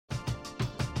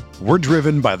We're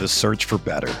driven by the search for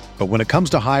better. But when it comes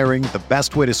to hiring, the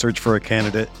best way to search for a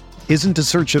candidate isn't to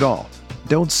search at all.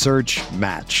 Don't search,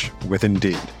 match with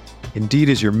Indeed. Indeed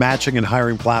is your matching and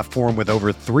hiring platform with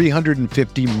over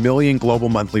 350 million global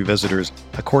monthly visitors,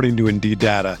 according to Indeed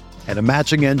data, and a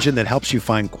matching engine that helps you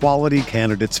find quality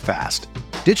candidates fast.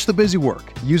 Ditch the busy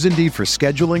work. Use Indeed for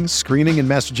scheduling, screening, and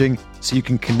messaging so you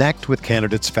can connect with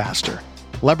candidates faster.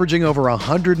 Leveraging over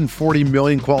 140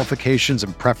 million qualifications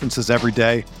and preferences every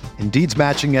day, Indeed's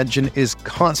matching engine is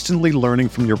constantly learning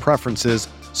from your preferences,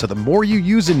 so the more you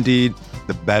use Indeed,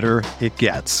 the better it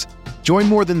gets. Join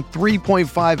more than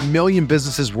 3.5 million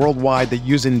businesses worldwide that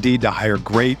use Indeed to hire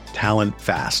great talent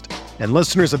fast. And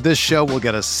listeners of this show will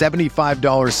get a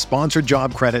 $75 sponsored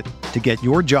job credit to get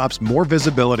your jobs more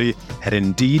visibility at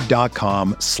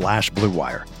Indeed.com/Blue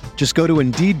Wire. Just go to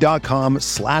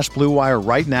Indeed.com/Blue Wire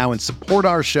right now and support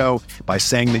our show by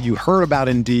saying that you heard about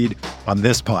Indeed on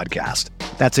this podcast.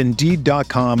 That's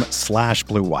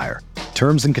Indeed.com/Blue Wire.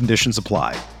 Terms and conditions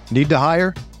apply. Need to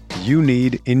hire? You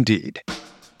need Indeed.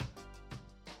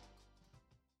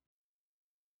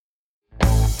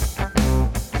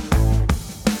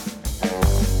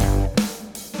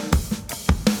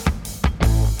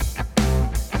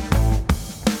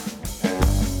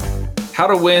 How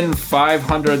to win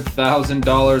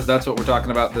 $500,000. That's what we're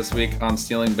talking about this week on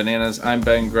Stealing Bananas. I'm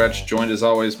Ben Gretsch, joined as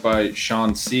always by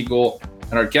Sean Siegel.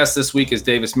 And our guest this week is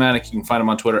Davis Maddock. You can find him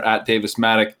on Twitter at Davis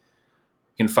Maddock. You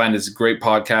can find his great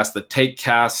podcast, The Take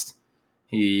Cast.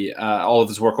 All of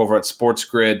his work over at Sports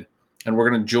Grid. And we're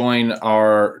going to join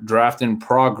our draft in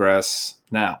progress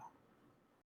now.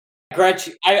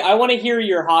 Gretsch, I want to hear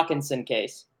your Hawkinson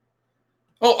case.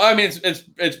 Oh, I mean,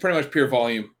 it's pretty much pure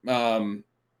volume.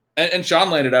 And Sean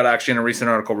laid it out actually in a recent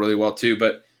article really well too.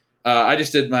 But I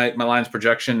just did my Lions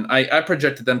projection. I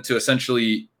projected them to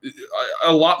essentially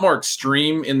a lot more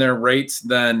extreme in their rates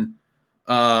than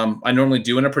I normally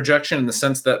do in a projection, in the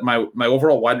sense that my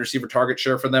overall wide receiver target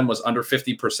share for them was under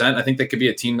 50%. I think they could be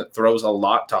a team that throws a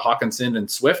lot to Hawkinson and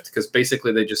Swift, because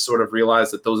basically they just sort of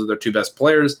realize that those are their two best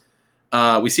players.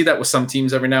 We see that with some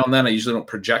teams every now and then. I usually don't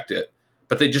project it,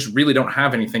 but they just really don't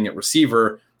have anything at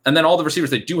receiver. And then all the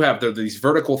receivers they do have, they're these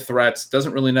vertical threats.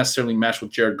 Doesn't really necessarily mesh with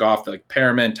Jared Goff. They're like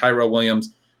Perriman, Tyrell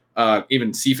Williams,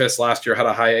 even Cephas last year had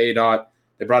a high ADOT.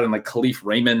 They brought in like Khalif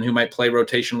Raymond, who might play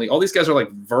rotationally. All these guys are like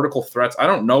vertical threats. I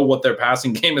don't know what their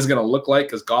passing game is going to look like,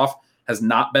 because Goff has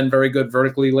not been very good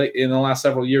vertically late in the last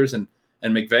several years. And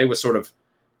McVay was sort of,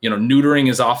 neutering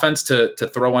his offense to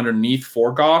throw underneath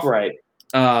for Goff. Right.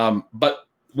 But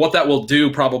what that will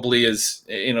do probably is,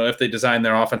 if they design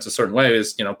their offense a certain way,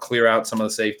 is, clear out some of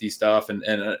the safety stuff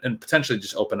and potentially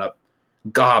just open up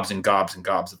gobs and gobs and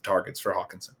gobs of targets for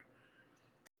Hawkinson.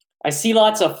 I see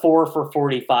lots of 4 for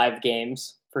 45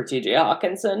 games for TJ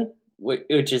Hawkinson,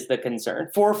 which is the concern.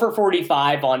 4 for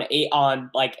 45 on 8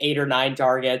 or 9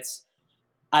 targets.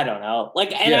 I don't know.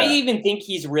 I even think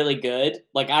he's really good.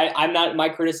 I'm not, my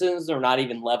criticisms are not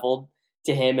even leveled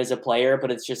to him as a player,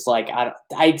 but it's just I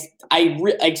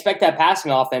expect that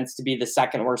passing offense to be the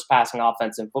second worst passing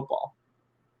offense in football.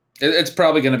 It's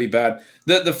probably going to be bad.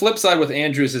 The flip side with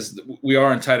Andrews is we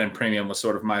are in tight end premium, was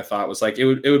sort of my thought. Was it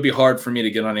would be hard for me to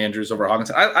get on Andrews over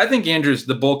Hawkinson. I think Andrews,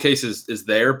 the bull case is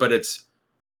there, but it's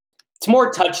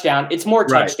more touchdown. It's more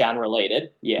touchdown right.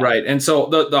 related. Yeah. Right. And so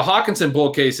the Hawkinson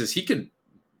bull case is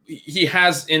he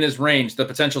has in his range the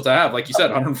potential to have, like you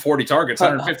said, 140 targets,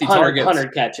 150 targets,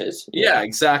 100 catches. Yeah,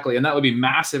 exactly. And that would be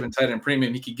massive in tight end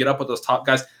premium. He could get up with those top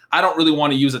guys. I don't really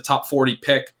want to use a top 40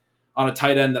 pick on a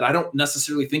tight end that I don't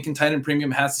necessarily think in tight end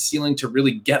premium has the ceiling to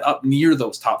really get up near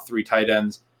those top 3 tight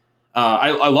ends.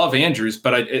 I love Andrews,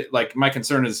 but my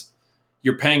concern is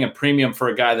you're paying a premium for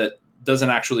a guy that doesn't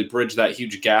actually bridge that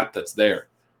huge gap that's there.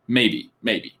 Maybe,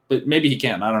 but maybe he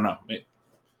can. I don't know. Maybe.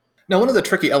 Now, one of the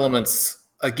tricky elements,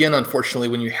 again, unfortunately,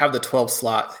 when you have the 12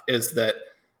 slot, is that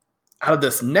out of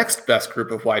this next best group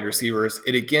of wide receivers,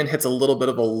 it again hits a little bit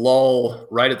of a lull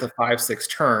right at the 5-6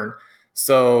 turn.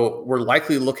 So we're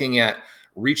likely looking at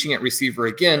reaching at receiver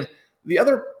again. The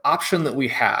other option that we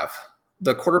have,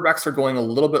 the quarterbacks are going a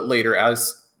little bit later,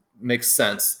 as makes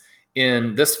sense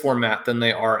in this format than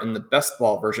they are in the best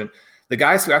ball version. The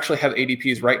guys who actually have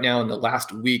ADPs right now in the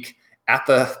last week at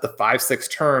the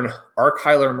 5-6 turn are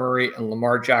Kyler Murray and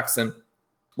Lamar Jackson.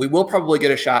 We will probably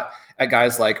get a shot at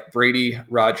guys like Brady,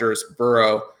 Rodgers,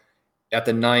 Burrow at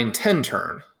the 9-10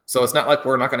 turn. So it's not like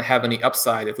we're not going to have any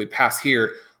upside if we pass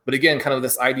here. But again, kind of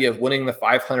this idea of winning the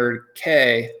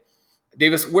 500K.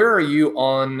 Davis, where are you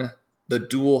on the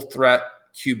dual threat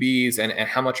QBs and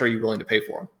how much are you willing to pay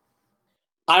for them?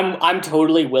 I'm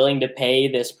totally willing to pay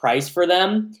this price for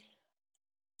them.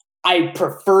 I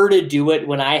prefer to do it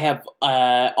when I have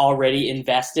already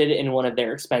invested in one of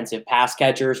their expensive pass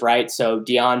catchers, right? So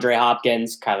DeAndre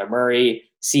Hopkins, Kyler Murray,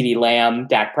 CeeDee Lamb,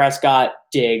 Dak Prescott,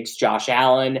 Diggs, Josh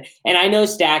Allen. And I know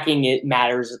stacking it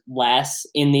matters less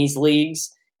in these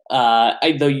leagues, though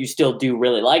you still do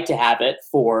really like to have it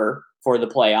for the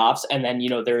playoffs. And then,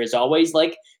 there is always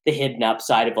like the hidden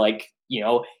upside of like,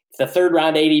 if the third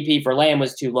round ADP for Lamb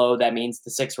was too low, that means the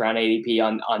sixth round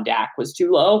ADP on Dak was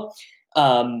too low.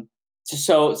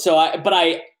 But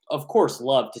I of course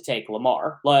love to take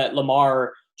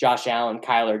Lamar, Josh Allen,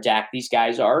 Kyler, Dak. These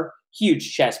guys are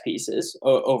huge chess pieces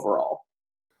overall.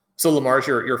 So Lamar's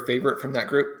your favorite from that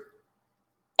group?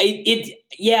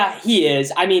 Yeah, he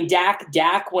is. I mean,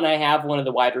 Dak when I have one of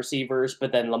the wide receivers,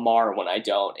 but then Lamar when I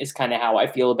don't is kind of how I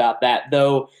feel about that.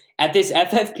 Though at this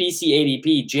FFPC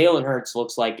ADP, Jalen Hurts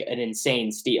looks like an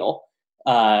insane steal.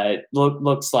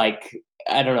 Looks like,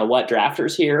 I don't know what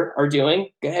drafters here are doing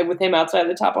with him outside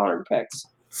the top 100 picks.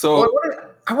 So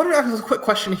I wanted to ask a quick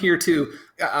question here too.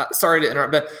 Sorry to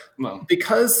interrupt, but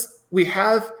because we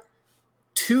have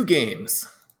 2 games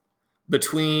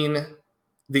between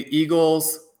the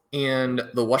Eagles and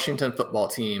the Washington football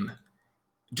team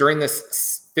during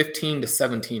this 15 to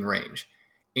 17 range,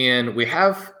 and we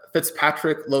have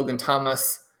Fitzpatrick, Logan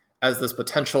Thomas as this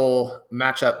potential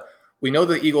matchup. We know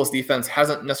the Eagles defense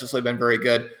hasn't necessarily been very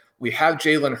good. We have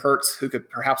Jalen Hurts, who could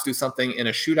perhaps do something in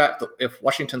a shootout if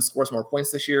Washington scores more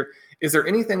points this year. Is there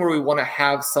anything where we want to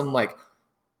have some like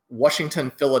Washington,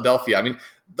 Philadelphia? I mean,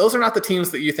 those are not the teams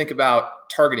that you think about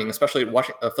targeting, especially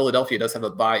Philadelphia does have a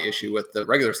bye issue with the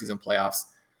regular season playoffs.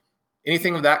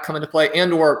 Anything of that come into play?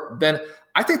 And or Ben,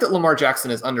 I think that Lamar Jackson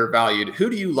is undervalued. Who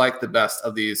do you like the best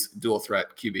of these dual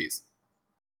threat QBs?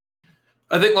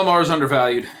 I think Lamar is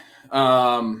undervalued.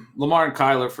 Lamar and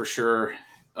Kyler for sure.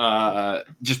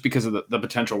 Just because of the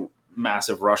potential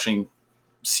massive rushing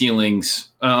ceilings.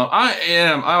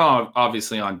 I'm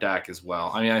obviously on Dak as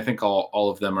well. I mean, I think all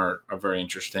of them are very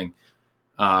interesting.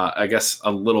 I guess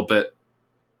a little bit,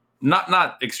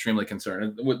 not extremely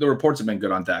concerned. The reports have been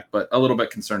good on Dak, but a little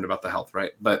bit concerned about the health,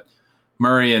 right? But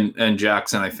Murray and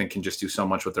Jackson, I think, can just do so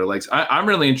much with their legs. I'm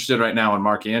really interested right now in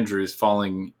Mark Andrews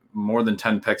falling more than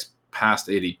 10 picks past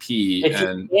ADP. If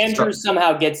Andrews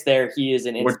somehow gets there, he is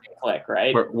an instant click,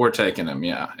 right? We're taking him,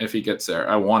 yeah. If he gets there,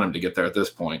 I want him to get there at this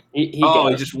point. He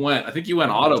just went. I think he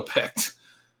went auto picked.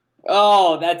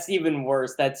 Oh, that's even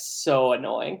worse. That's so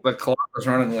annoying. The clock was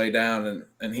running way down,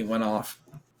 and he went off.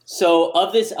 So,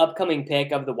 of this upcoming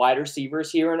pick of the wide receivers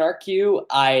here in our queue,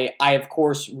 I of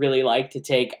course really like to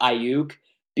take Ayuk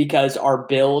because our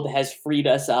build has freed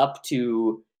us up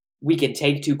to. We can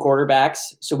take 2 quarterbacks,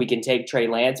 so we can take Trey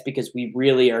Lance because we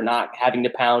really are not having to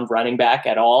pound running back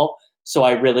at all. So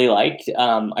I really liked the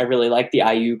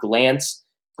Ayuk Lance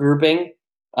grouping,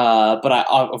 but I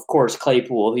of course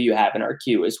Claypool, who you have in our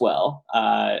queue as well.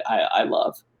 I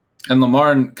love. And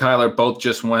Lamar and Kyler both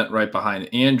just went right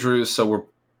behind Andrews, so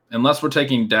unless we're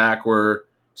taking Dak, we're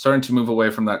starting to move away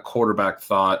from that quarterback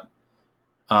thought.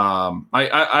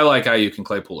 I like Ayuk and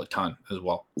Claypool a ton as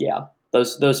well. Yeah.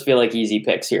 Those feel like easy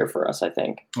picks here for us, I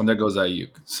think. And there goes Ayuk.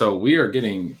 So we're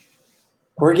getting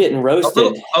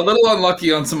roasted. A little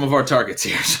unlucky on some of our targets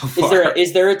here so far.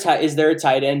 Is there a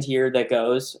tight end here that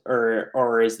goes,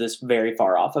 or is this very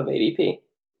far off of ADP?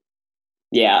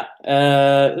 Yeah.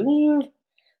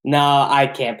 No, I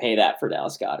can't pay that for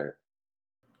Dallas Goedert.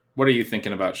 What are you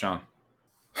thinking about, Sean?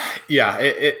 Yeah,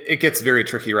 it gets very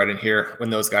tricky right in here when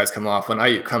those guys come off. When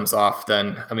Ayuk comes off,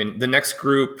 then I mean the next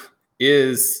group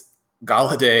is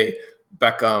Galladay,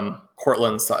 Beckham,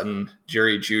 Courtland Sutton,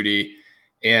 Jerry Jeudy.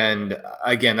 And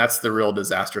again, that's the real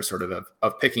disaster sort of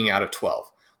picking out of 12.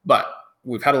 But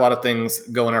we've had a lot of things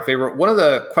go in our favor. One of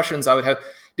the questions I would have,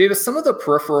 Davis, some of the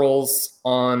peripherals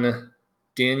on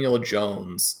Daniel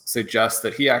Jones suggest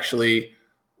that he actually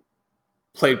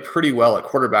played pretty well at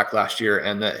quarterback last year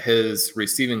and that his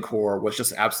receiving core was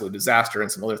just an absolute disaster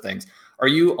and some other things. Are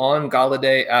you on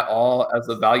Galladay at all as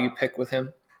a value pick with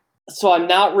him? So I'm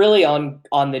not really on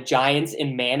the Giants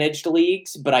in managed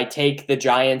leagues, but I take the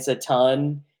Giants a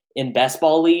ton in best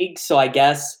ball leagues. So I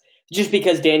guess just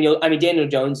because Daniel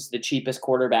Jones is the cheapest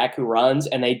quarterback who runs,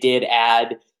 and they did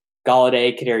add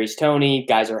Galladay, Kadarius Toney,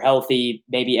 guys are healthy.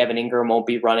 Maybe Evan Ingram won't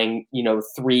be running,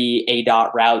 3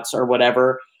 A-dot routes or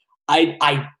whatever.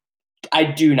 I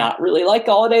do not really like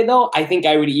Galladay though. I think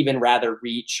I would even rather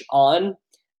reach on.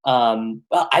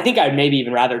 I think I'd maybe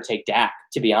even rather take Dak,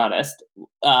 to be honest.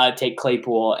 Take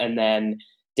Claypool and then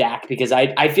Dak, because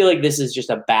I feel like this is just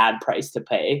a bad price to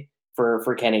pay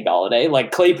for Kenny Galladay.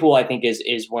 Like Claypool, I think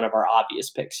is one of our obvious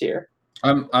picks here.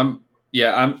 I'm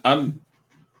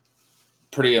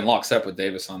pretty in lockstep with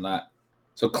Davis on that.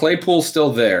 So Claypool's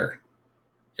still there.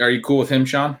 Are you cool with him,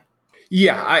 Sean?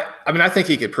 Yeah, I mean, I think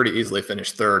he could pretty easily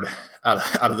finish third out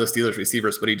of the Steelers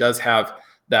receivers, but he does have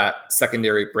that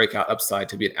secondary breakout upside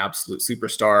to be an absolute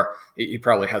superstar. He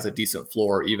probably has a decent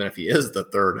floor, even if he is the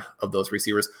third of those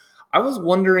receivers. I was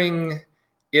wondering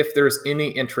if there's any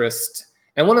interest,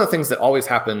 and one of the things that always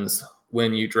happens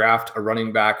when you draft a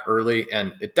running back early,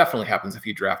 and it definitely happens if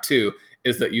you draft two,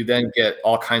 is that you then get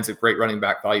all kinds of great running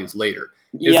back values later.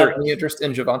 Is there any interest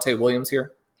in Javonte Williams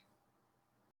here?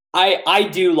 I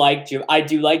do like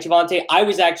Javonte. I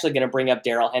was actually going to bring up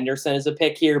Darrell Henderson as a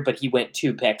pick here, but he went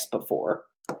 2 picks before.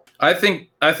 I think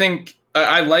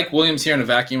I like Williams here in a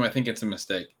vacuum. I think it's a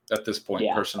mistake at this point,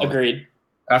 personally. Agreed.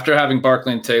 After having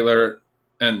Barkley and Taylor,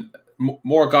 and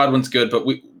more Godwin's good, but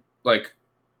we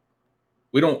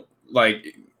don't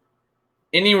like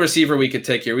any receiver we could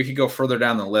take here. We could go further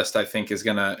down the list. I think is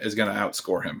gonna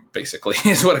outscore him. Basically,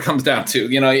 is what it comes down to.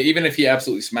 Even if he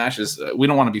absolutely smashes, we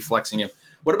don't want to be flexing him.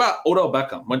 What about Odell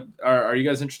Beckham? Are you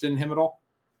guys interested in him at all?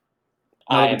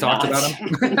 I talked about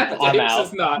him. I'm out.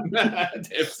 Is not.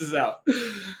 Tips is out.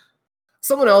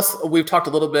 Someone else we've talked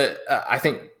a little bit. I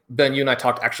think Ben, you and I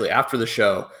talked actually after the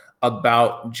show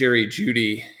about Jerry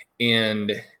Jeudy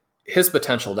and his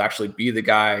potential to actually be the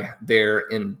guy there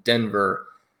in Denver.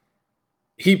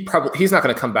 He's not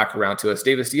going to come back around to us.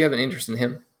 Davis, do you have an interest in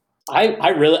him? I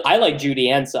like Jeudy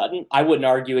and Sutton. I would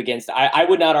not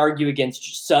argue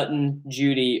against Sutton,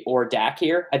 Jeudy, or Dak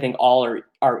here. I think all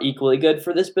are equally good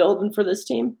for this build and for this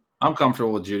team. I'm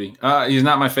comfortable with Jeudy. He's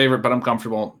not my favorite, but I'm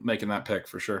comfortable making that pick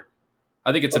for sure.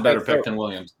 I think it's a better pick than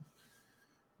Williams.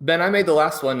 Ben, I made the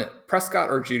last one. Prescott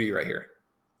or Jeudy right here?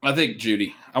 I think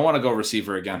Jeudy. I want to go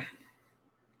receiver again.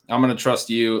 I'm going to trust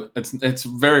you. It's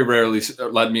very rarely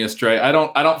led me astray. I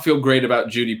don't feel great about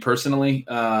Jeudy personally.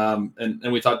 And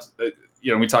we talked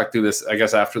through this, I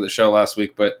guess, after the show last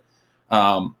week. But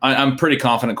I'm pretty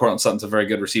confident Courtland Sutton's a very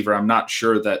good receiver. I'm not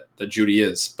sure that Jeudy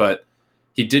is, but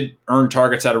he did earn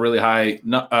targets at a really high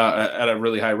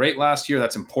rate last year.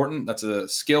 That's important. That's a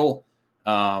skill.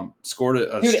 Scored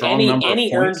a strong number of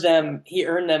points. He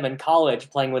earned them in college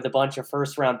playing with a bunch of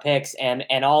first-round picks, and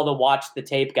all the watch the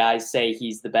tape guys say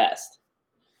he's the best.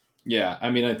 Yeah, I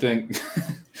mean, I think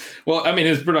 – well, I mean,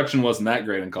 his production wasn't that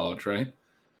great in college, right?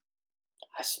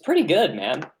 That's pretty good,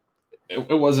 man.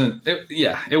 It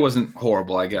wasn't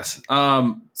horrible, I guess.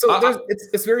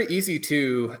 It's very easy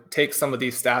to take some of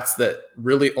these stats that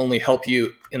really only help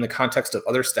you in the context of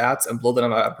other stats and blow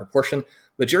them out of proportion.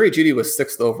 But Jerry Jeudy was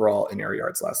 6th overall in air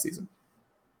yards last season.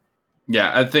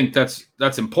 Yeah, I think that's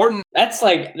important. That's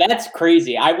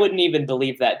crazy. I wouldn't even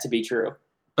believe that to be true.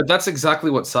 But that's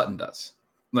exactly what Sutton does.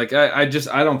 Like I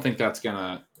don't think that's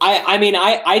gonna.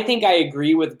 I think I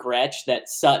agree with Gretsch that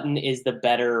Sutton is the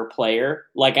better player.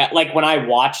 Like when I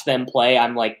watch them play,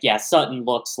 I'm like, yeah, Sutton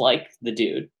looks like the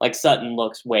dude. Like Sutton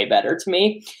looks way better to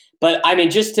me. But I mean,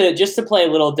 just to play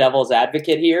a little devil's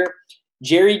advocate here.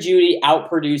 Jerry Jeudy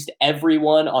outproduced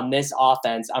everyone on this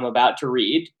offense I'm about to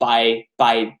read by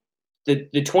the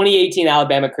 2018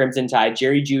 Alabama Crimson Tide.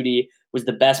 Jerry Jeudy was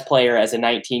the best player as a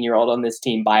 19-year-old on this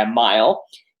team by a mile.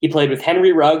 He played with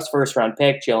Henry Ruggs, first-round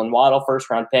pick, Jalen Waddle,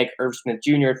 first-round pick, Irv Smith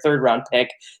Jr., third-round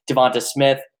pick, Devonta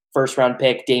Smith, first-round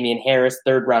pick, Damian Harris,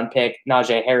 third-round pick,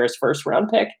 Najee Harris, first-round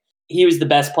pick. He was the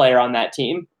best player on that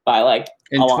team by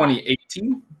in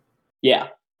 2018? Yeah.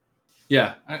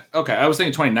 Yeah. Okay. I was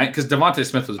thinking 2019 because Devonta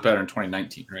Smith was better in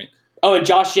 2019, right? Oh, and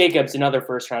Josh Jacobs, another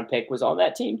first-round pick, was on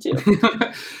that team too.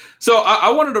 So I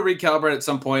wanted to recalibrate at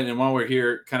some point, and while we're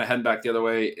here, kind of heading back the other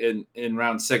way in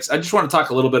round 6, I just want to talk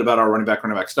a little bit about our running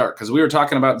back start because we were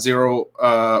talking about zero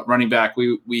running back.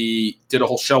 We did a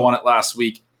whole show on it last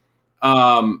week.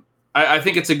 I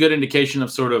think it's a good indication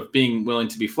of sort of being willing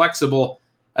to be flexible.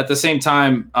 At the same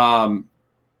time,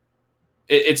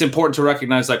 it's important to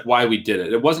recognize why we did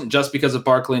it. It wasn't just because of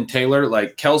Barkley and Taylor.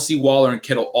 Like Kelsey, Waller, and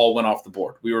Kittle all went off the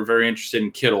board. We were very interested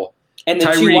in Kittle. And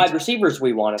the two wide receivers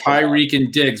we wanted. Tyreek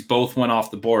and Diggs both went off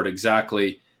the board,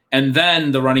 exactly. And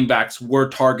then the running backs were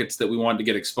targets that we wanted to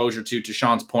get exposure to. To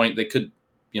Sean's point, they could,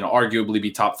 arguably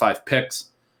be top 5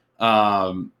 picks.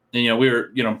 And we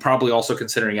were, probably also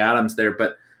considering Adams there.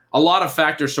 But a lot of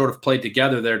factors sort of played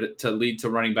together there to lead to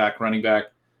running back.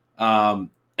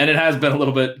 And it has been a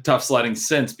little bit tough sledding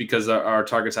since because our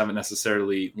targets haven't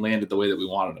necessarily landed the way that we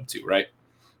wanted them to, right?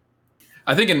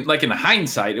 I think in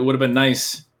hindsight, it would have been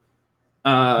nice,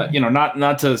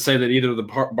 not to say that either the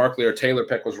Barkley or Taylor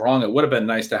pick was wrong. It would have been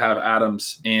nice to have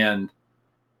Adams and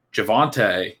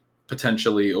Javonte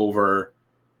potentially over,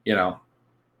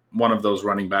 one of those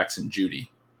running backs in Jeudy.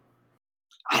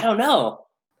 I don't know.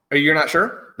 You're not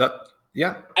sure?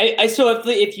 Yeah. So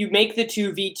if you make the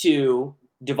 2v2,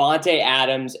 Devontae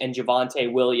Adams and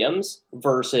Javonte Williams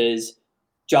versus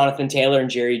Jonathan Taylor and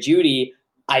Jerry Jeudy,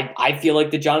 I feel like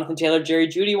the Jonathan Taylor, Jerry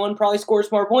Jeudy one probably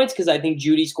scores more points because I think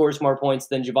Jeudy scores more points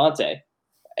than Javonte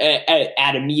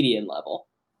at a median level.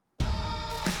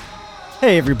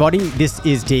 Hey everybody, this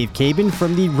is Dave Cabin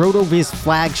from the RotoViz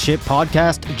flagship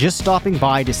podcast, just stopping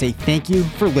by to say thank you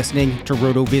for listening to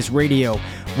RotoViz Radio.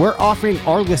 We're offering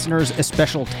our listeners a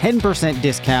special 10%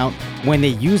 discount when they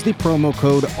use the promo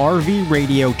code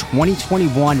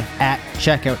RVRadio2021 at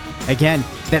checkout. Again,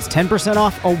 that's 10%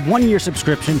 off a 1-year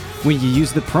subscription when you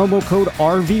use the promo code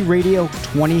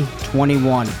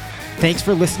RVRadio2021. Thanks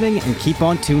for listening and keep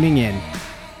on tuning in.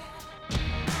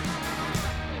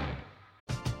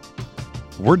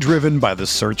 We're driven by the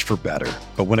search for better.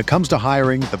 But when it comes to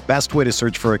hiring, the best way to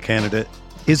search for a candidate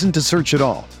isn't to search at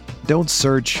all. Don't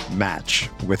search, match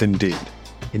with Indeed.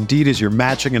 Indeed is your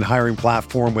matching and hiring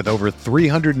platform with over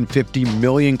 350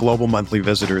 million global monthly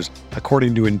visitors,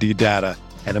 according to Indeed data,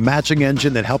 and a matching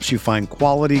engine that helps you find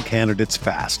quality candidates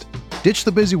fast. Ditch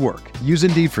the busy work. Use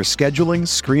Indeed for scheduling,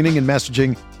 screening, and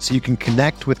messaging so you can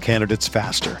connect with candidates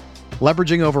faster.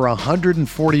 Leveraging over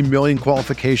 140 million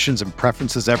qualifications and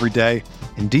preferences every day,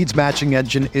 Indeed's matching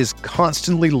engine is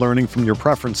constantly learning from your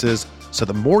preferences, so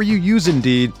the more you use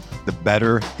Indeed, the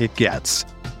better it gets.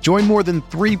 Join more than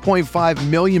 3.5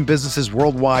 million businesses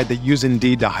worldwide that use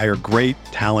Indeed to hire great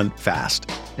talent fast.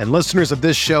 And listeners of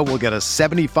this show will get a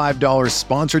 $75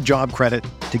 sponsored job credit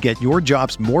to get your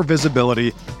jobs more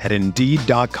visibility at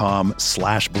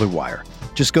Indeed.com/Blue Wire.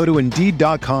 Just go to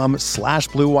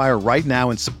Indeed.com/Blue Wire right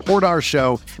now and support our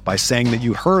show by saying that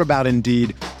you heard about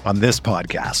Indeed on this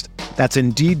podcast. That's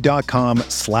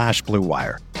Indeed.com/Blue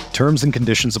Wire. Terms and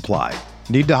conditions apply.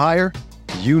 Need to hire?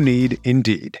 You need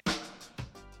Indeed.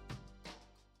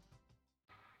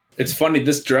 It's funny,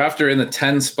 this drafter in the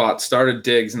 10 spot started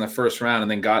Diggs in the first round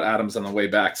and then got Adams on the way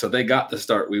back. So they got the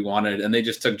start we wanted, and they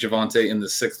just took Javonte in the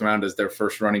 6th round as their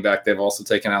first running back. They've also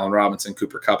taken Allen Robinson,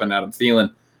 Cooper Kupp, and Adam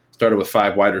Thielen. Started with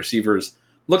 5 wide receivers.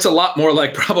 Looks a lot more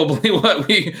like probably what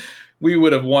we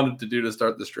would have wanted to do to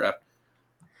start this draft.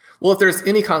 Well, if there's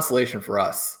any consolation for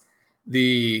us,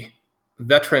 the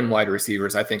veteran wide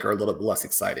receivers, I think, are a little bit less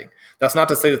exciting. That's not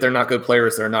to say that they're not good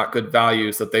players, they're not good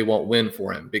values, that they won't win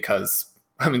for him, because,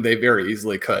 I mean, they very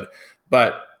easily could.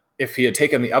 But if he had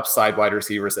taken the upside wide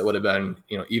receivers, it would have been,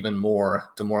 even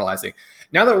more demoralizing.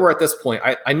 Now that we're at this point,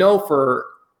 I know for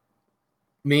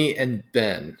me and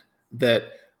Ben that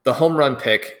the home run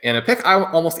pick, and a pick I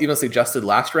almost even suggested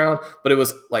last round, but it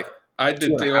was like I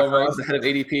did 2.5 rounds ahead of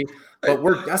ADP. But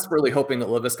we're desperately hoping that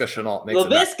Laviska Shenault makes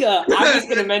Laviska, I was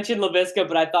going to mention Laviska,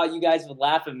 but I thought you guys would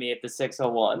laugh at me at the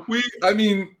 601. We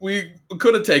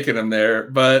could have taken him there,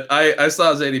 but I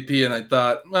saw his ADP and I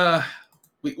thought,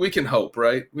 we can hope,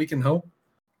 right? We can hope.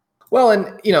 Well,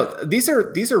 and these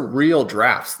are real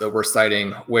drafts that we're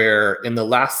citing where in the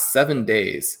last 7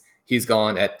 days he's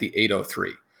gone at the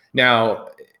 803. Now,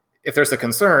 if there's a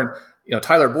concern,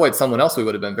 Tyler Boyd, someone else we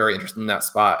would have been very interested in that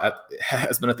spot,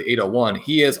 has been at the 801.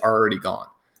 He is already gone.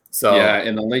 So yeah,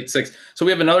 in the late 6th. So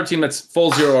we have another team that's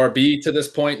full 0 RB to this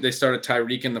point. They started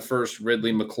Tyreek in the first,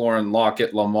 Ridley, McLaurin,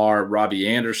 Lockett, Lamar, Robbie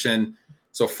Anderson.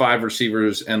 So 5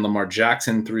 receivers and Lamar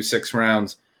Jackson through 6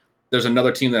 rounds. There's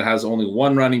another team that has only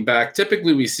 1 running back.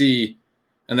 Typically we see,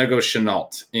 and there goes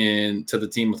Shenault into the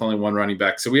team with only 1 running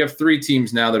back. So we have 3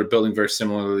 teams now that are building very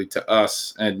similarly to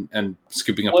us and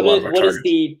scooping up a lot of our targets.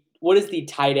 What does the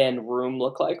tight end room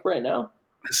look like right now?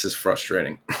 This is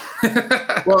frustrating.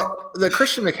 Well, the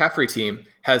Christian McCaffrey team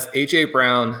has A.J.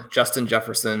 Brown, Justin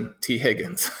Jefferson, T.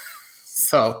 Higgins.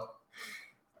 So,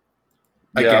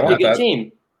 yeah, a good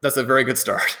team. That's a very good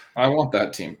start. I want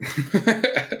that team.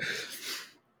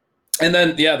 And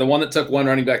then, the one that took 1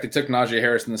 running back, they took Najee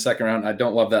Harris in the 2nd round. I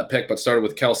don't love that pick, but started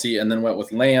with Kelsey and then went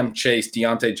with Lamb, Chase,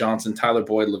 Deontay Johnson, Tyler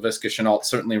Boyd, Laviska Shenault,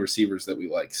 certainly receivers that we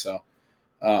like. So,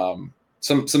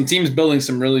 some teams building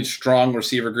some really strong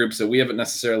receiver groups that we haven't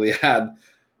necessarily had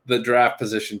the draft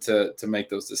position to make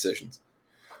those decisions.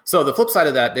 So the flip side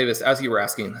of that, Davis, as you were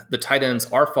asking, the tight ends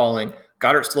are falling.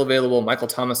 Goddard's still available. Logan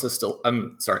Thomas is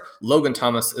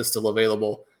still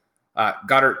available.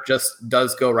 Goddard just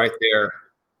does go right there.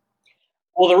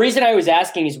 Well, the reason I was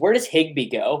asking is where does Higbee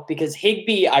go? Because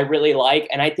Higbee I really like,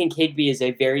 and I think Higbee is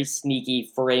a very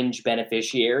sneaky fringe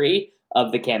beneficiary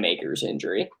of the Cam Akers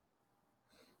injury.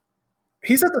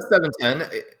 He's at the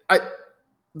 710.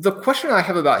 The question I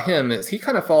have about him is he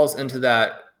kind of falls into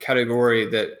that category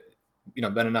that,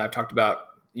 Ben and I have talked about,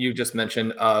 you just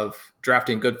mentioned, of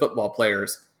drafting good football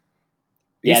players.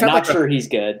 He's he's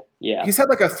good. Yeah. He's had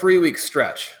like a 3-week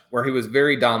stretch where he was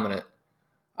very dominant.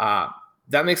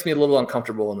 That makes me a little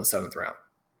uncomfortable in the 7th round.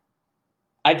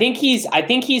 I think he's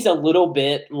a little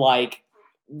bit like,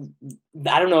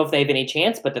 I don't know if they have any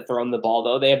chance but to throw him the ball,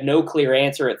 though. They have no clear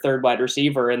answer at third wide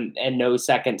receiver and no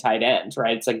second tight end,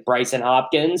 right? It's like Bryson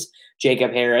Hopkins,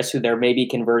 Jacob Harris, who they're maybe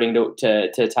converting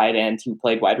to tight end, who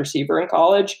played wide receiver in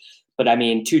college. But I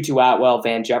mean, Tutu Atwell,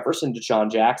 Van Jefferson,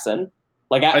 Deshaun Jackson.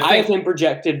 Like I have him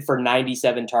projected for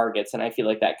 97 targets, and I feel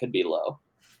like that could be low.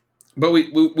 But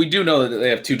we do know that they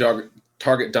have two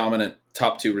target dominant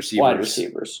top two receivers. Wide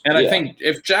receivers. And I think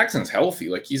if Jackson's healthy,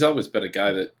 like he's always been a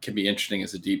guy that can be interesting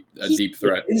as a deep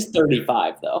threat. He's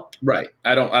 35 though. Right.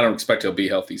 I don't expect he'll be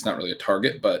healthy. He's not really a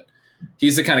target, but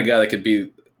he's the kind of guy that could be,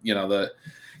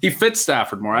 he fits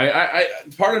Stafford more. I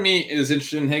part of me is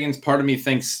interested in Higgins. Part of me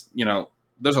thinks,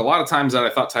 there's a lot of times that I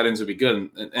thought tight ends would be good.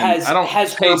 And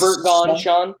has Herbert gone,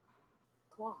 Sean?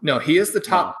 No, he is the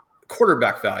top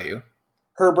quarterback value.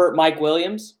 Herbert, Mike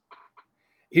Williams?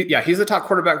 He's the top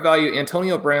quarterback value.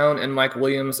 Antonio Brown and Mike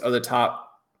Williams are the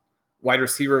top wide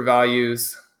receiver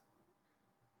values.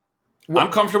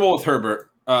 I'm comfortable with Herbert.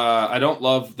 I don't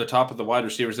love the top of the wide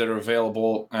receivers that are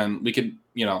available, and we could,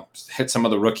 hit some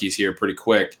of the rookies here pretty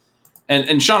quick.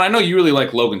 And Sean, I know you really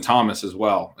like Logan Thomas as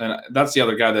well, and that's the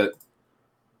other guy that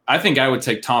I think I would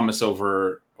take Thomas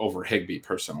over Higbee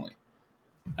personally.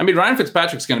 I mean, Ryan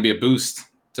Fitzpatrick's going to be a boost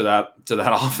to that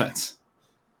offense.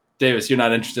 Davis, you're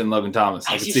not interested in Logan Thomas.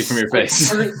 I can see from your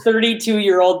face.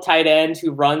 32-year-old tight end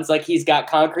who runs like he's got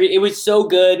concrete. It was so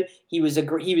good. He was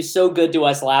so good to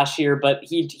us last year, but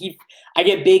I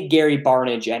get big Gary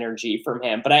Barnidge energy from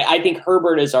him. But I think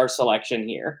Herbert is our selection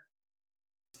here.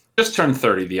 Just turned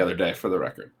 30 the other day, for the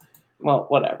record. Well,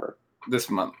 whatever.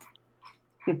 This month.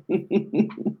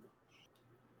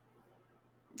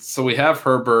 So we have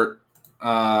Herbert.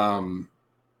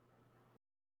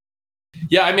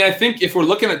 Yeah, I mean, I think if we're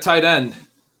looking at tight end,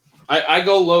 I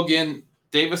go Logan,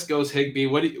 Davis goes Higbee.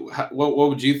 What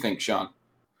would you think, Sean?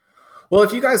 Well,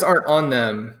 if you guys aren't on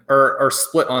them or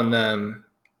split on them,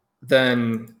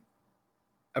 then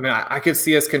I mean, I could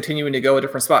see us continuing to go a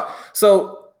different spot.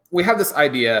 So we have this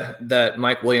idea that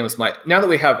Mike Williams might,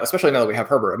 especially now that we have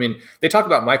Herbert. I mean, they talk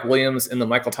about Mike Williams in the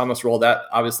Michael Thomas role. That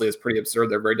obviously is pretty absurd.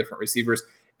 They're very different receivers.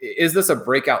 Is this a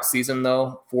breakout season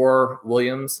though for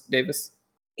Williams, Davis?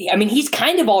 I mean, he's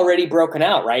kind of already broken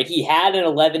out, right? He had an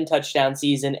 11 touchdown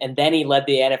season, and then he led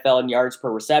the NFL in yards per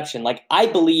reception. Like, I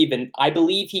believe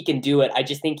he can do it. I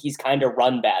just think he's kind of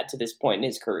run bad to this point in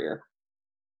his career.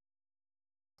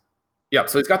 Yeah,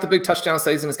 so he's got the big touchdown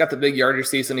season. He's got the big yardage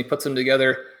season. He puts them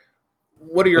together.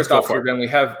 What are your thoughts here, Ben? We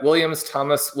have Williams,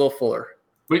 Thomas, Will Fuller.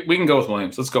 We can go with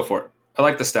Williams. Let's go for it. I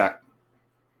like the stack.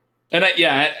 And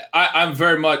I'm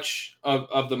very much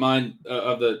of the mind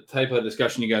of the type of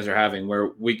discussion you guys are having,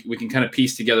 where we can kind of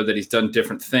piece together that he's done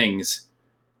different things.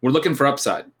 We're looking for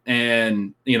upside,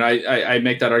 and I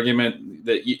make that argument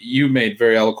that you made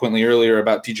very eloquently earlier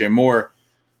about DJ Moore.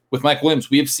 With Mike Williams,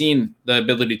 we have seen the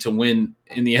ability to win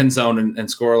in the end zone and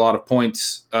score a lot of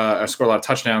points, score a lot of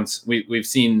touchdowns. We've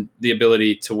seen the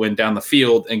ability to win down the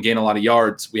field and gain a lot of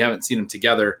yards. We haven't seen them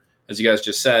together, as you guys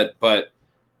just said, but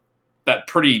that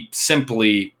pretty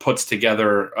simply puts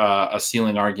together a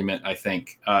ceiling argument, I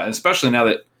think, especially now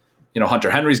that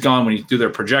Hunter Henry's gone. When you do their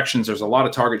projections, there's a lot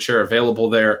of target share available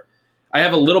there. I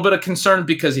have a little bit of concern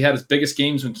because he had his biggest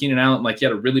games when Keenan Allen, he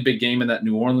had a really big game in that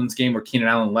New Orleans game where Keenan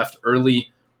Allen left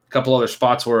early. A couple other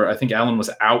spots where I think Allen was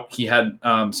out. He had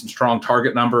some strong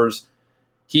target numbers.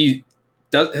 He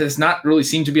has not really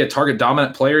seemed to be a target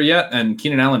dominant player yet, and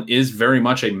Keenan Allen is very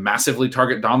much a massively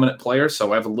target dominant player.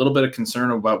 So I have a little bit of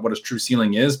concern about what his true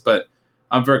ceiling is, but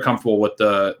I'm very comfortable with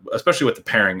especially with the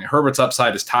pairing. Herbert's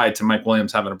upside is tied to Mike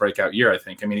Williams having a breakout year, I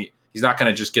think. I mean, he's not going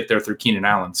to just get there through Keenan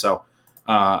Allen. So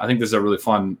I think this is a really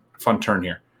fun turn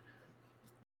here.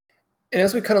 And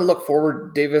as we kind of look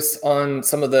forward, Davis, on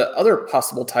some of the other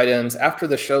possible tight ends, after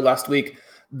the show last week,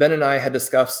 Ben and I had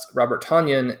discussed Robert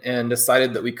Tonyan and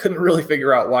decided that we couldn't really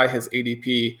figure out why his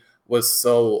ADP was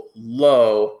so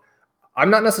low. I'm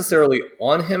not necessarily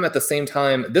on him. At the same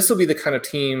time, this will be the kind of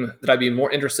team that I'd be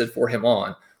more interested for him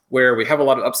on, where we have a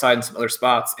lot of upside in some other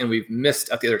spots and we've missed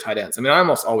at the other tight ends. I mean, I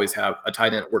almost always have a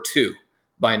tight end or two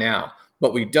by now,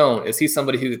 but we don't. Is he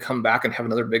somebody who could come back and have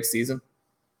another big season?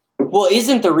 Well,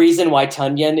 isn't the reason why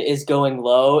Tonyan is going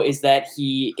low is that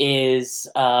he is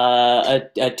a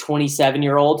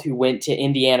 27-year-old who went to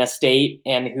Indiana State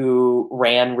and who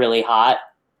ran really hot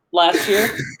last year?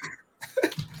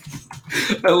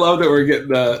 I love that we're getting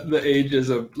the ages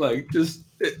of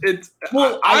it's.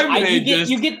 Well,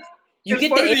 you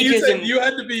get the ages. You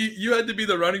had to be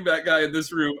the running back guy in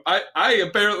this room. I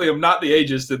apparently am not the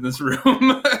ageist in this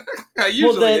room. I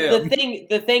usually am.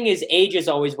 The thing is, age is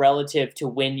always relative to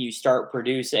when you start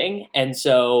producing, and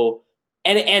so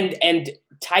And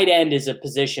tight end is a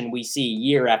position we see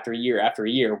year after year after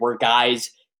year where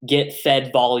guys get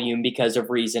fed volume because of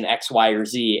reason X, Y, or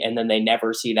Z, and then they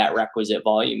never see that requisite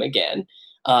volume again.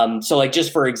 So like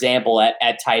just for example,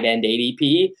 at tight end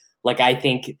ADP, like I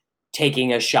think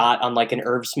taking a shot on like an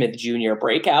Irv Smith Jr.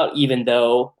 breakout, even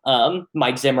though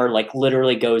Mike Zimmer like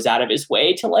literally goes out of his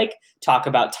way to like talk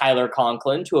about Tyler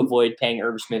Conklin to avoid paying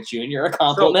Irv Smith Jr. a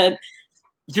compliment.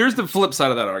 Here's the flip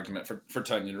side of that argument for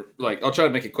tight end. Like, I'll try to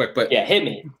make it quick, but yeah, hit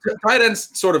me. Tight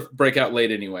ends sort of break out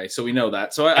late anyway, so we know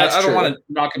that. So I don't want to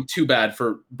knock him too bad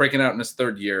for breaking out in his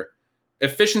third year.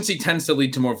 Efficiency tends to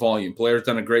lead to more volume. Blair's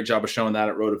done a great job of showing that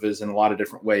at RotoViz in a lot of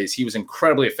different ways. He was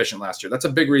incredibly efficient last year. That's a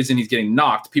big reason he's getting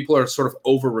knocked. People are sort of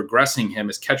over-regressing him.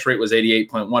 His catch rate was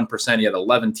 88.1%. He had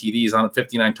 11 TDs on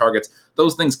 59 targets.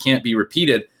 Those things can't be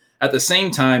repeated. At the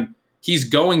same time, he's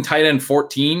going tight end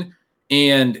 14,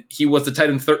 and he was the tight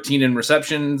end 13 in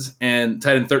receptions and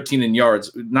tight end 13 in yards.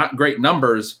 Not great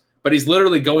numbers, but he's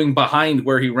literally going behind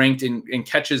where he ranked in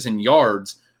catches and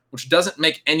yards, which doesn't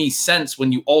make any sense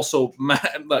when you also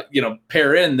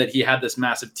pair in that he had this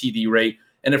massive TD rate.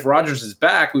 And if Rodgers is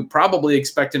back, we probably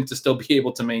expect him to still be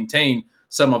able to maintain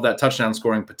some of that touchdown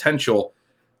scoring potential.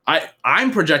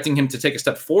 I'm projecting him to take a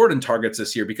step forward in targets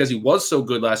this year because he was so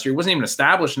good last year. He wasn't even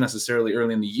established necessarily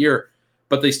early in the year,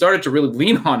 but they started to really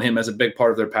lean on him as a big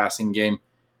part of their passing game.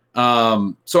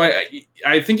 So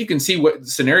I think you can see what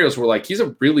scenarios were like. He's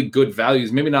a really good value.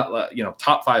 He's maybe not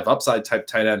top 5 upside type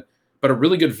tight end, but a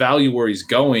really good value where he's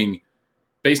going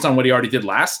based on what he already did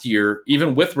last year,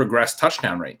 even with regressed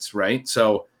touchdown rates, right?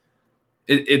 So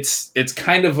it's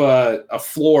kind of a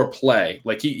floor play.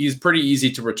 Like he's pretty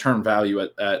easy to return value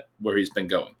at where he's been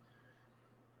going.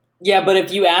 Yeah, but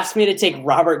if you ask me to take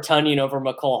Robert Tonyan over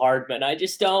McCole Hardman, I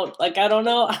just don't I don't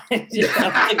know. I don't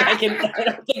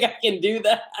think I can do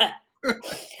that.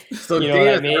 So you know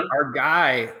what I mean? Our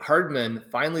guy Hardman,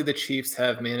 finally the Chiefs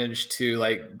have managed to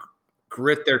like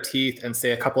grit their teeth and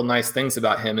say a couple nice things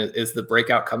about him. Is the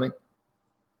breakout coming?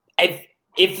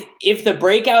 If the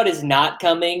breakout is not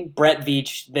coming, Brett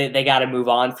Veach, they got to move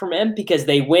on from him because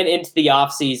they went into the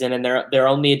offseason and their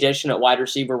only addition at wide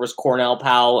receiver was Cornell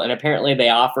Powell, and apparently they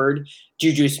offered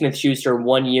Juju Smith-Schuster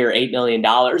 1 year, $8 million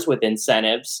with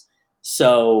incentives.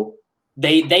 So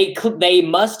they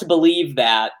must believe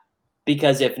that,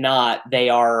 because if not,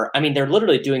 they're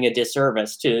literally doing a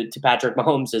disservice to Patrick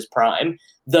Mahomes' prime.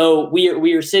 Though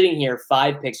we are sitting here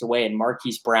 5 picks away and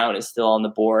Marquise Brown is still on the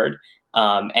board.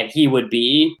 And he would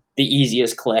be the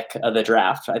easiest click of the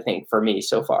draft, I think, for me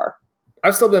so far.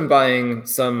 I've still been buying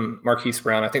some Marquise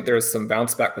Brown. I think there's some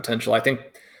bounce back potential. I think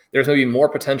there's maybe more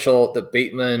potential that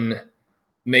Bateman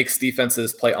makes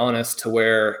defenses play honest to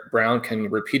where Brown can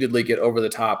repeatedly get over the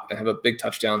top and have a big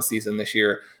touchdown season this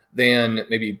year than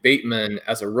maybe Bateman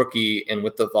as a rookie and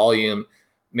with the volume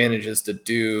manages to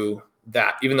do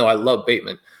that, even though I love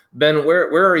Bateman. Ben, where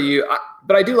are you?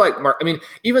 But I do like Mark. I mean,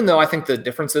 even though I think the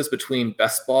differences between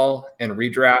best ball and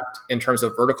redraft in terms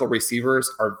of vertical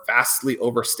receivers are vastly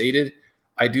overstated,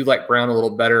 I do like Brown a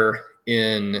little better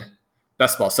in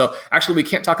best ball. So actually, we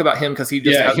can't talk about him because he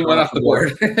went off the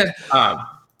board.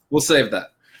 We'll save that.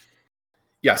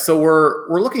 Yeah. So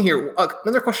we're looking here.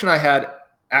 Another question I had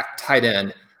at tight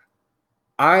end.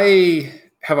 I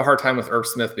have a hard time with Irv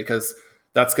Smith because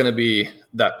that's going to be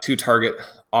that 2-target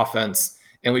offense.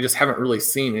 And we just haven't really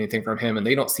seen anything from him, and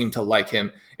they don't seem to like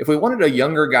him. If we wanted a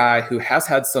younger guy who has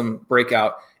had some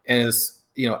breakout and is,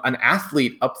 an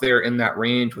athlete up there in that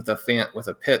range with a Fant, with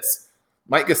a Pitts,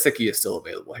 Mike Gesicki is still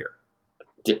available here.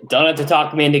 Don't have to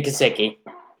talk me into Gesicki.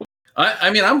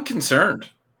 I'm concerned.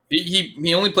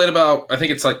 He only played about, I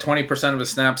think it's like 20% of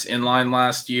his snaps in line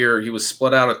last year. He was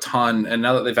split out a ton, and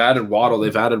now that they've added Waddle,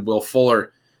 they've added Will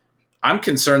Fuller. I'm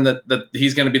concerned that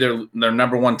he's going to be their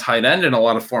number 1 tight end in a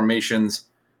lot of formations,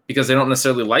 because they don't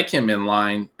necessarily like him in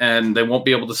line, and they won't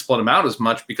be able to split him out as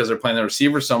much because they're playing the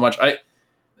receiver so much.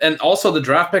 And also the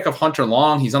draft pick of Hunter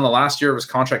Long, he's on the last year of his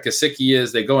contract. Gesicki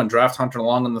is. They go and draft Hunter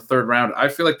Long in the 3rd round. I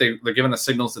feel like they're giving the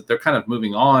signals that they're kind of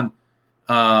moving on.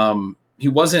 He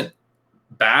wasn't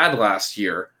bad last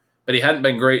year, but he hadn't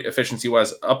been great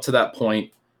efficiency-wise up to that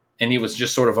point, and he was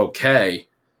just sort of okay.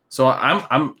 So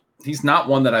he's not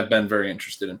one that I've been very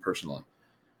interested in personally.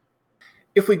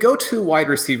 If we go to wide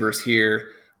receivers here,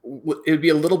 it would be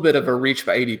a little bit of a reach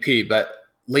by ADP, but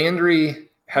Landry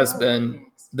has been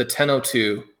the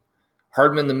 10-02,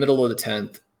 Hardman the middle of the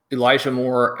 10th, Elijah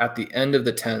Moore at the end of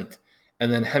the 10th,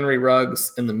 and then Henry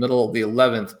Ruggs in the middle of the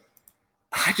 11th.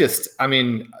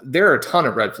 There are a ton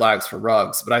of red flags for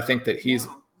Ruggs, but I think that he's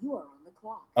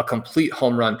a complete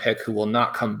home run pick who will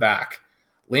not come back.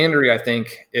 Landry, I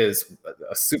think, is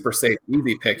a super safe,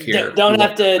 easy pick here. Don't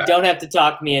have to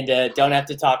talk me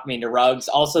into Ruggs.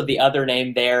 Also, the other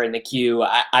name there in the queue,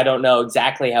 I don't know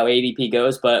exactly how ADP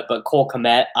goes, but Cole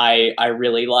Kmet I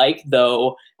really like,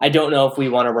 though I don't know if we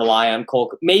want to rely on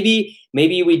Cole. Maybe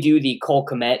we do the Cole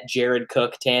Kmet Jared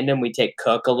Cook tandem. We take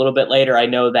Cook a little bit later. I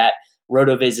know that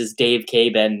RotoViz's Dave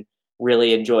Cabin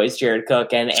really enjoys Jared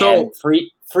Cook, and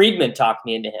Friedman talked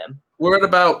me into him. We're at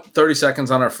about 30 seconds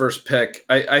on our first pick.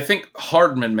 I think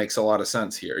Hardman makes a lot of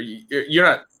sense here.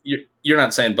 You're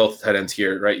not saying both tight ends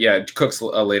here, right? Yeah, Cook's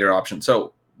a later option.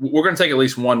 So we're going to take at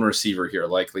least one receiver here,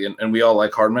 likely, and we all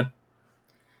like Hardman.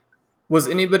 Was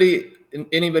anybody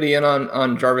in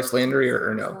on Jarvis Landry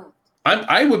or no?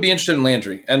 I would be interested in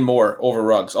Landry and Moore over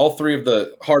Ruggs. All three of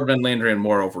the Hardman, Landry, and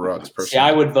Moore over Ruggs. Personally, yeah,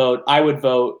 I would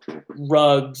vote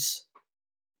Ruggs,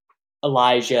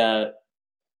 Elijah,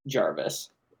 Jarvis.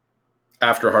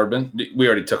 After Hardman? We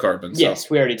already took Hardman. So. Yes,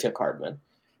 we already took Hardman.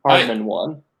 Hardman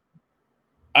won.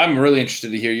 I'm really interested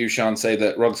to hear you, Sean, say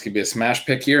that Ruggs could be a smash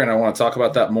pick here, and I want to talk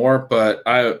about that more, but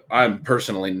I'm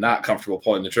personally not comfortable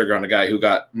pulling the trigger on a guy who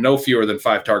got no fewer than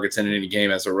 5 targets in any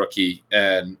game as a rookie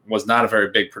and was not a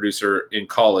very big producer in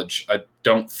college. I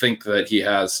don't think that he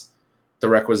has the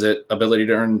requisite ability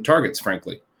to earn targets,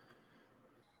 frankly.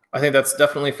 I think that's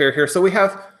definitely fair here. So we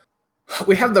have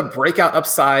the breakout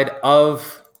upside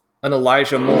of an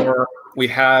Elijah Moore. We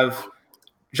have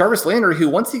Jarvis Landry, who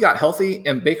once he got healthy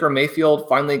and Baker Mayfield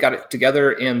finally got it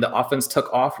together and the offense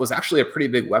took off, was actually a pretty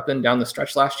big weapon down the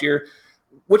stretch last year.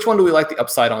 Which one do we like the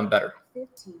upside on better?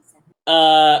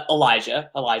 Elijah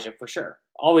for sure.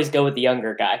 Always go with the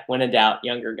younger guy. When in doubt,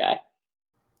 younger guy.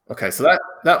 Okay, so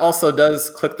that also does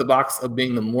click the box of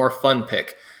being the more fun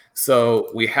pick.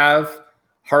 So we have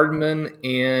Hardman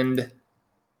and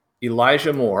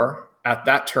Elijah Moore at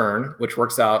that turn, which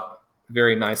works out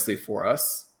very nicely for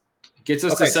us. Gets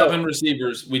us to 7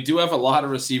 receivers. We do have a lot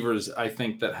of receivers, I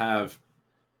think, that have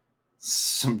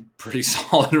some pretty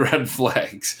solid red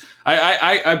flags.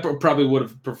 I probably would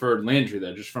have preferred Landry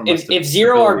there, just from if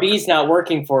zero RB is not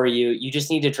working for you, you just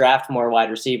need to draft more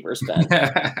wide receivers, Ben.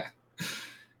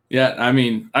 Yeah, I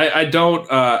mean, I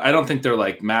don't think they're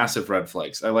like massive red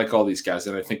flags. I like all these guys,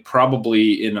 and I think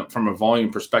probably from a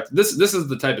volume perspective, this is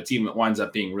the type of team that winds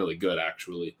up being really good.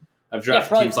 Actually, I've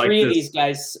drafted teams like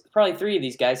this. Probably 3 of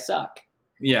these guys suck.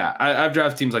 Yeah, I've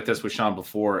drafted teams like this with Sean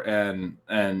before, and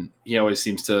he always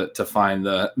seems to find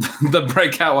the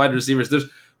breakout wide receivers. There's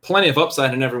plenty of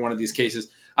upside in every one of these cases.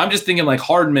 I'm just thinking like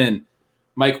Hardman,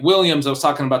 Mike Williams. I was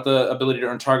talking about the ability to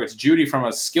earn targets. Judy, from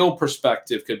a skill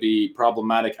perspective, could be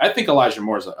problematic. I think Elijah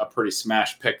Moore is a pretty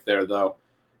smash pick there, though.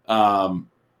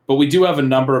 But we do have a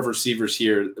number of receivers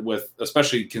here, with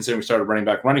especially considering we started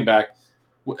running back,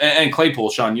 and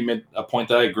Claypool. Sean, you made a point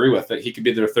that I agree with, that he could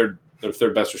be their third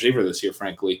best receiver this year,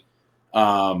 frankly.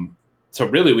 So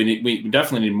really, we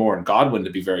definitely need more in Godwin to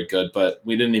be very good, but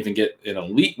we didn't even get an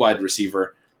elite wide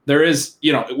receiver. There is,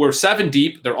 we're 7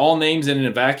 deep. They're all names in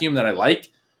a vacuum that I like,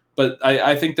 but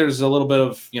I think there's a little bit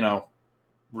of,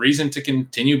 reason to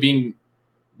continue being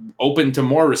open to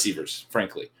more receivers,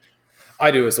 frankly.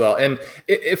 I do as well. And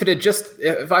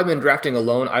if I've been drafting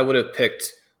alone, I would have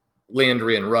picked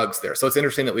Landry and Ruggs there. So it's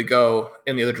interesting that we go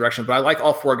in the other direction, but I like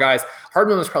all 4 guys.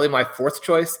 Hardman was probably my 4th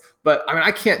choice, but I mean,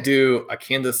 I can't do a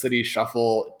Kansas City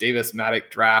shuffle, Davis Maddock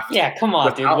draft. Yeah, come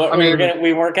on, dude.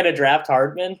 We weren't going to draft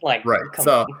Hardman? Like, right.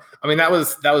 So, I mean, that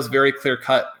was very clear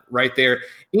cut right there.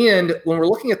 And when we're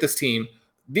looking at this team,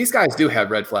 these guys do have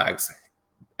red flags.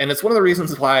 And it's one of the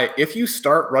reasons why if you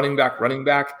start running back,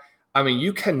 I mean,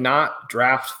 you cannot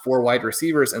draft 4 wide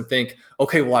receivers and think,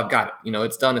 okay, well, I've got it.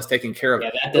 It's done. It's taken care of.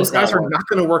 Yeah, those guys are not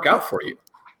going to work out for you.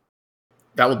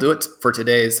 That will do it for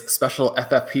today's special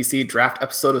FFPC draft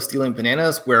episode of Stealing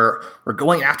Bananas, where we're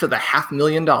going after the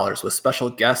 $500,000 with special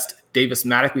guest Davis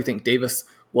Maddock. We think Davis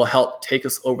will help take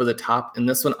us over the top in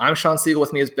this one. I'm Sean Siegel.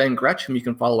 With me is Ben Gretch, whom you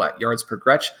can follow at Yards Per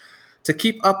Gretch. To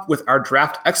keep up with our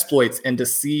draft exploits and to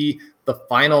see the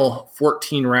final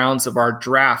 14 rounds of our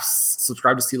drafts,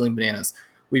 subscribe to Stealing Bananas.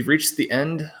 We've reached the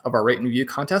end of our rate and review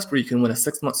contest, where you can win a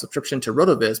 6-month subscription to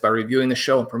RotoViz by reviewing the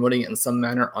show and promoting it in some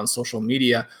manner on social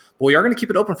media. But we are going to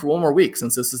keep it open for 1 more week,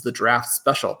 since this is the draft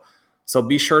special. So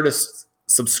be sure to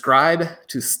subscribe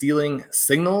to Stealing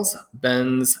Signals,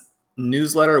 Ben's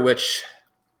newsletter, which,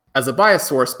 as a biased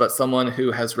source, but someone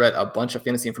who has read a bunch of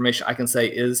fantasy information, I can say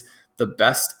is the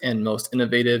best and most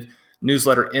innovative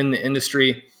newsletter in the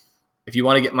industry. If you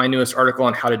want to get my newest article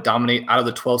on how to dominate out of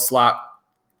the 12 slot,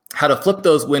 how to flip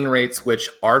those win rates, which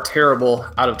are terrible,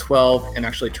 out of 12 and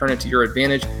actually turn it to your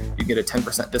advantage, you get a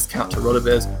 10% discount to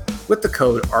RotoViz with the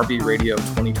code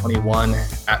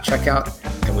RBRadio2021 at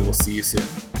checkout, and we will see you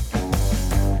soon.